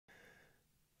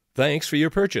Thanks for your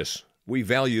purchase. We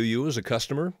value you as a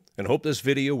customer and hope this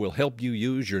video will help you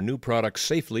use your new product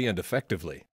safely and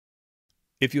effectively.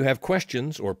 If you have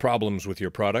questions or problems with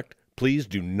your product, please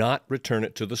do not return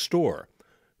it to the store.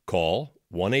 Call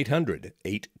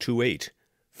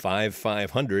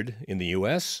 1-800-828-5500 in the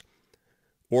U.S.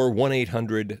 or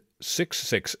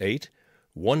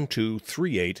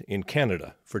 1-800-668-1238 in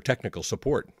Canada for technical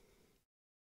support.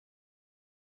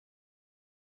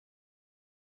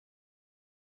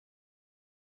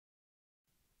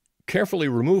 Carefully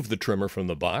remove the trimmer from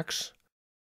the box.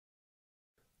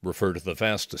 Refer to the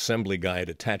fast assembly guide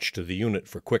attached to the unit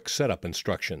for quick setup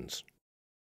instructions.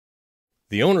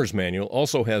 The owner's manual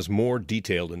also has more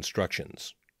detailed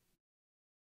instructions.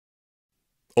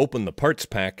 Open the parts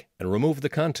pack and remove the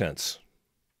contents.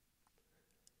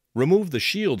 Remove the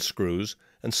shield screws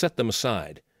and set them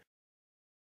aside.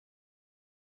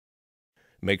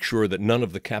 Make sure that none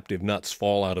of the captive nuts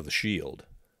fall out of the shield.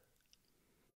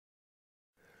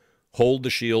 Hold the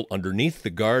shield underneath the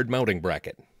guard mounting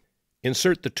bracket.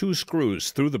 Insert the 2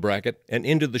 screws through the bracket and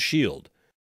into the shield.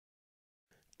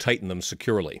 Tighten them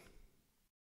securely.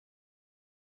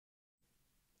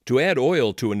 To add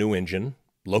oil to a new engine,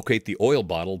 locate the oil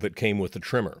bottle that came with the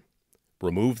trimmer.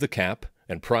 Remove the cap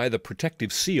and pry the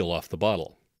protective seal off the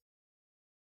bottle.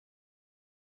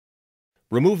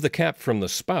 Remove the cap from the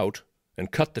spout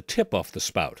and cut the tip off the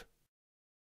spout.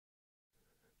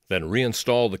 Then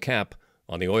reinstall the cap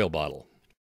on the oil bottle.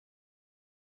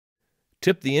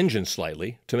 Tip the engine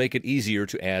slightly to make it easier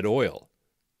to add oil.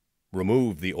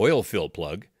 Remove the oil fill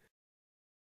plug.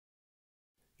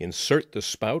 Insert the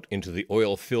spout into the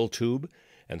oil fill tube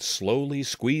and slowly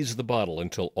squeeze the bottle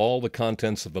until all the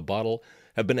contents of the bottle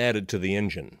have been added to the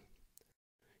engine.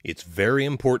 It's very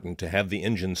important to have the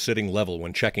engine sitting level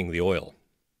when checking the oil.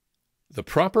 The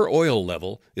proper oil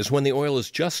level is when the oil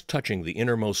is just touching the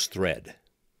innermost thread.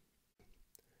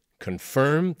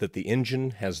 Confirm that the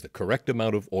engine has the correct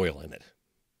amount of oil in it.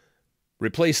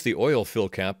 Replace the oil fill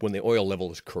cap when the oil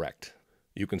level is correct.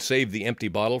 You can save the empty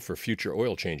bottle for future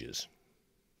oil changes.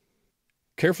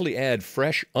 Carefully add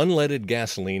fresh, unleaded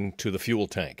gasoline to the fuel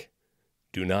tank.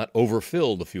 Do not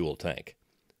overfill the fuel tank.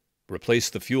 Replace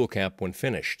the fuel cap when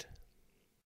finished.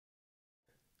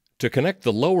 To connect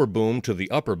the lower boom to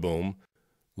the upper boom,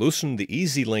 loosen the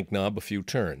Easy Link knob a few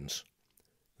turns.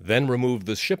 Then remove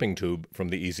the shipping tube from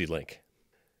the Easy Link.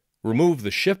 Remove the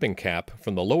shipping cap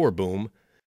from the lower boom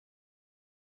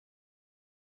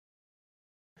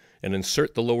and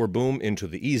insert the lower boom into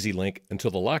the Easy Link until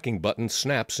the locking button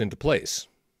snaps into place.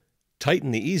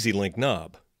 Tighten the Easy Link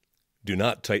knob. Do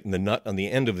not tighten the nut on the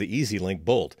end of the Easy Link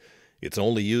bolt. It's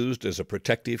only used as a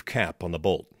protective cap on the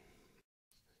bolt.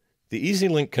 The Easy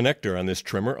Link connector on this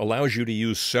trimmer allows you to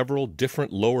use several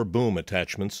different lower boom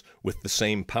attachments with the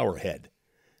same power head.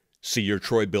 See your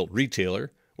Troy-Bilt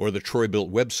retailer or the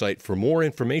Troy-Bilt website for more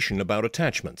information about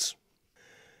attachments.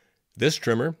 This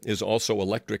trimmer is also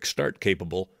electric start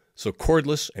capable, so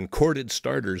cordless and corded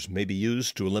starters may be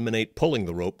used to eliminate pulling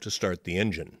the rope to start the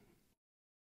engine.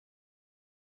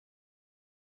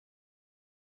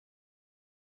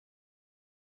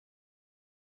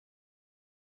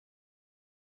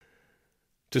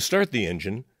 To start the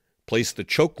engine, place the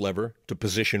choke lever to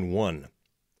position 1.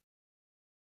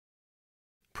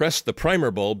 Press the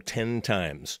primer bulb 10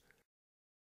 times.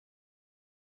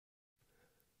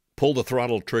 Pull the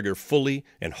throttle trigger fully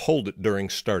and hold it during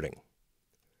starting.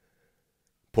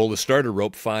 Pull the starter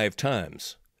rope 5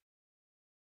 times.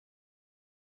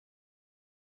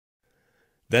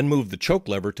 Then move the choke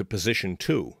lever to position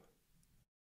 2.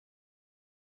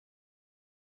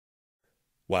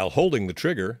 While holding the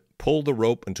trigger, pull the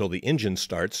rope until the engine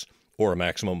starts, or a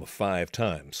maximum of 5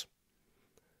 times.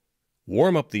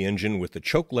 Warm up the engine with the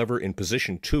choke lever in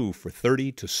position 2 for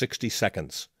 30 to 60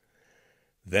 seconds.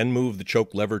 Then move the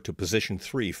choke lever to position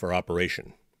 3 for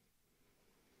operation.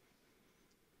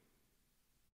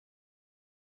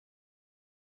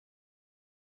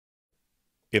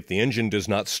 If the engine does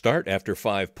not start after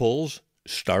 5 pulls,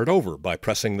 start over by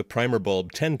pressing the primer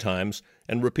bulb 10 times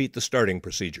and repeat the starting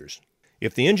procedures.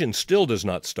 If the engine still does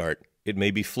not start, it may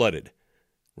be flooded.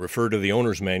 Refer to the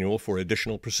owner's manual for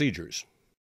additional procedures.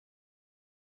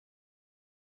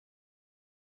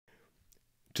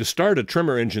 To start a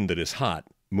trimmer engine that is hot,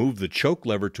 move the choke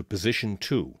lever to position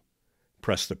 2.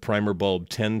 Press the primer bulb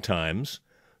 10 times,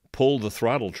 pull the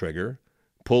throttle trigger,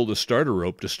 pull the starter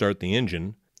rope to start the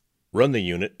engine, run the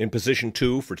unit in position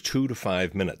 2 for 2 to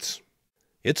 5 minutes.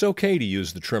 It's okay to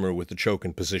use the trimmer with the choke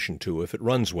in position 2 if it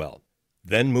runs well.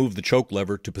 Then move the choke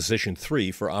lever to position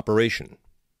 3 for operation.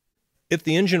 If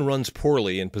the engine runs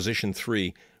poorly in position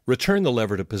 3, return the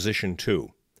lever to position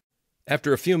 2.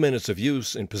 After a few minutes of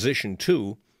use in position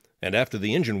 2, and after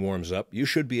the engine warms up, you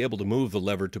should be able to move the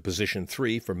lever to position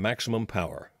 3 for maximum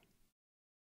power.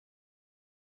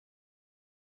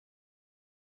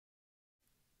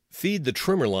 Feed the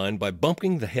trimmer line by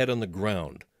bumping the head on the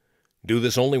ground. Do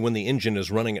this only when the engine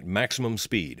is running at maximum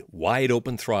speed, wide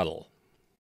open throttle.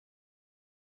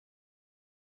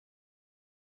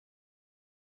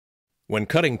 When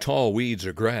cutting tall weeds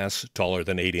or grass, taller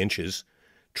than 8 inches,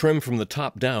 trim from the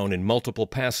top down in multiple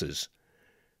passes.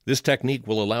 This technique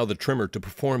will allow the trimmer to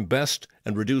perform best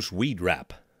and reduce weed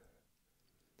wrap.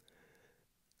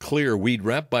 Clear weed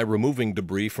wrap by removing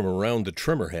debris from around the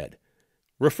trimmer head.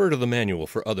 Refer to the manual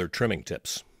for other trimming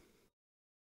tips.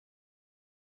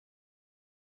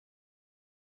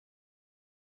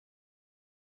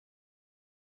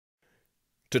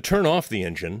 To turn off the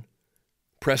engine,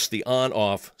 press the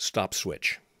on-off stop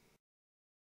switch.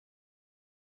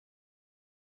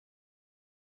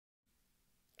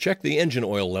 Check the engine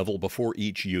oil level before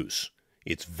each use.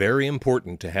 It's very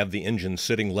important to have the engine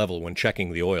sitting level when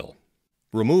checking the oil.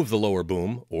 Remove the lower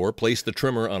boom or place the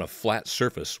trimmer on a flat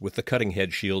surface with the cutting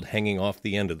head shield hanging off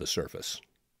the end of the surface.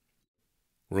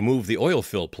 Remove the oil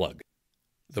fill plug.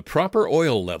 The proper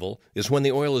oil level is when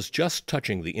the oil is just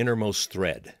touching the innermost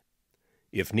thread.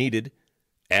 If needed,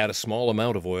 add a small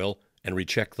amount of oil and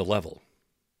recheck the level.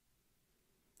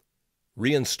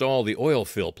 Reinstall the oil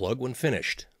fill plug when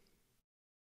finished.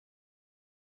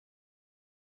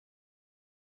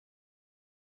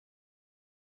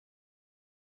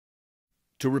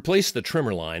 To replace the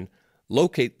trimmer line,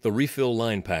 locate the refill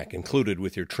line pack included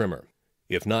with your trimmer.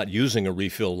 If not using a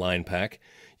refill line pack,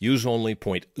 use only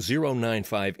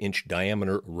 .095-inch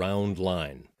diameter round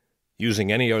line.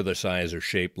 Using any other size or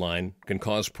shape line can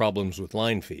cause problems with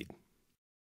line feed.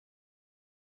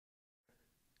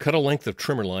 Cut a length of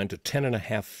trimmer line to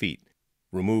 10.5 feet.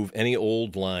 Remove any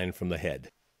old line from the head.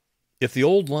 If the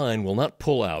old line will not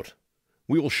pull out,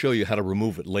 we will show you how to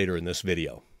remove it later in this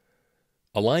video.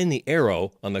 Align the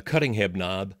arrow on the cutting head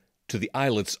knob to the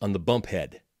eyelets on the bump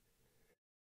head.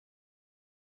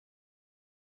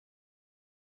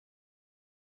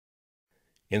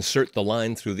 Insert the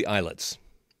line through the eyelets.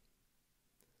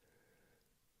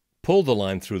 Pull the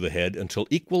line through the head until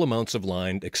equal amounts of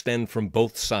line extend from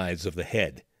both sides of the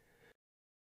head.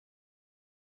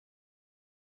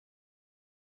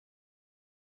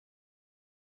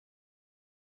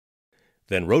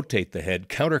 Then rotate the head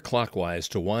counterclockwise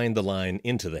to wind the line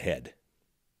into the head.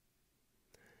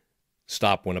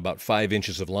 Stop when about 5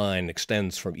 inches of line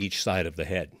extends from each side of the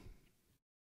head.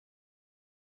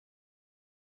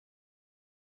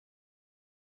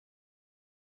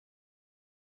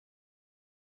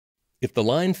 If the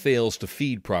line fails to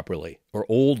feed properly or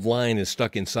old line is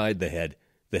stuck inside the head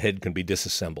can be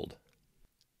disassembled.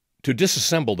 To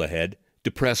disassemble the head,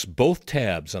 depress both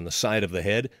tabs on the side of the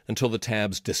head until the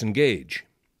tabs disengage.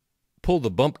 Pull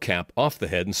the bump cap off the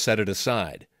head and set it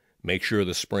aside. Make sure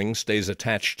the spring stays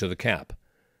attached to the cap.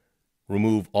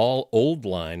 Remove all old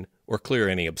line or clear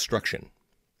any obstruction.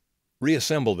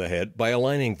 Reassemble the head by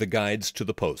aligning the guides to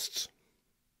the posts.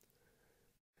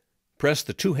 Press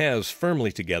the two halves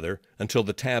firmly together until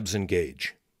the tabs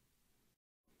engage.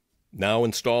 Now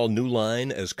install new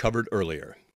line as covered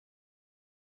earlier.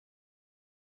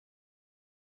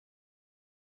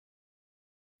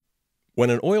 When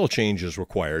an oil change is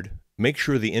required, make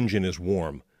sure the engine is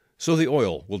warm, so the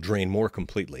oil will drain more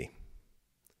completely.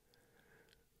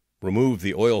 Remove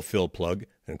the oil fill plug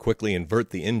and quickly invert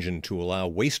the engine to allow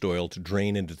waste oil to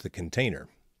drain into the container.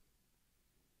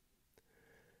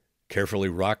 Carefully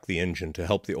rock the engine to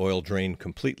help the oil drain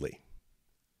completely.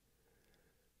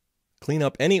 Clean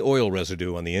up any oil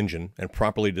residue on the engine and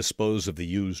properly dispose of the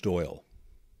used oil.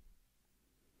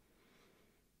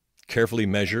 Carefully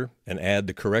measure and add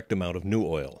the correct amount of new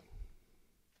oil.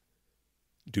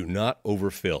 Do not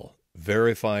overfill.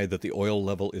 Verify that the oil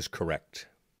level is correct.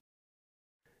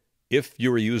 If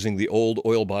you are using the old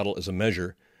oil bottle as a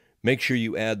measure, make sure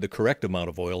you add the correct amount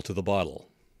of oil to the bottle.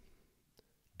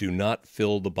 Do not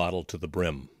fill the bottle to the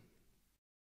brim.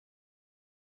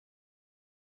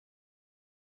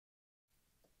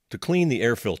 To clean the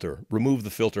air filter, remove the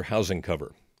filter housing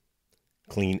cover.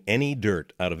 Clean any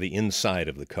dirt out of the inside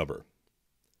of the cover.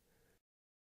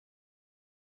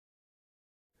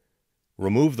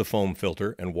 Remove the foam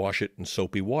filter and wash it in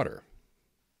soapy water.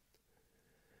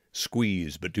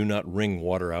 Squeeze, but do not wring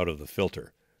water out of the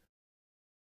filter.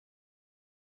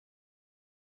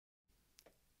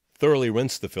 Thoroughly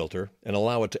rinse the filter and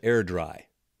allow it to air dry.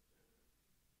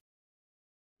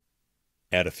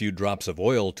 Add a few drops of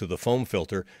oil to the foam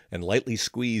filter and lightly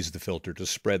squeeze the filter to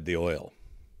spread the oil.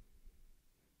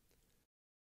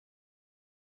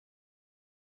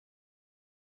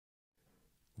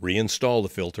 Reinstall the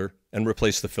filter and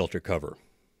replace the filter cover.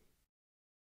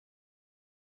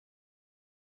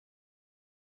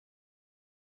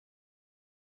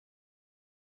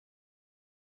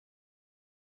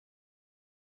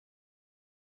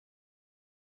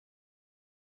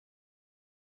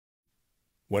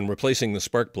 When replacing the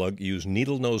spark plug, use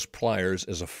needle nose pliers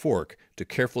as a fork to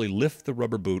carefully lift the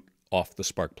rubber boot off the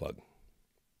spark plug.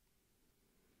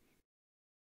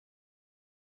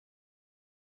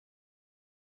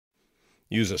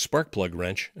 Use a spark plug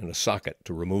wrench and a socket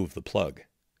to remove the plug.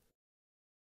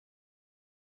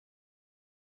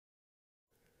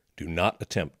 Do not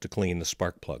attempt to clean the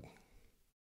spark plug.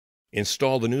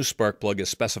 Install the new spark plug as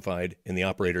specified in the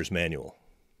operator's manual.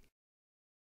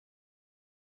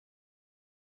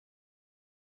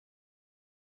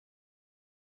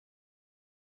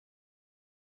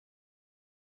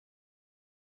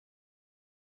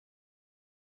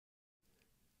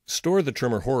 Store the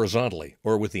trimmer horizontally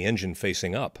or with the engine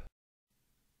facing up.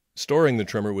 Storing the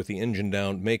trimmer with the engine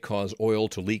down may cause oil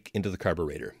to leak into the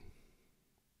carburetor.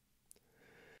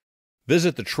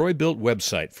 Visit the Troy-Bilt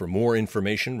website for more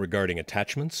information regarding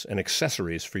attachments and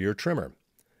accessories for your trimmer.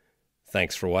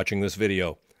 Thanks for watching this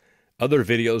video. Other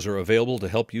videos are available to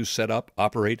help you set up,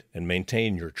 operate, and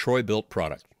maintain your Troy-Bilt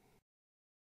product.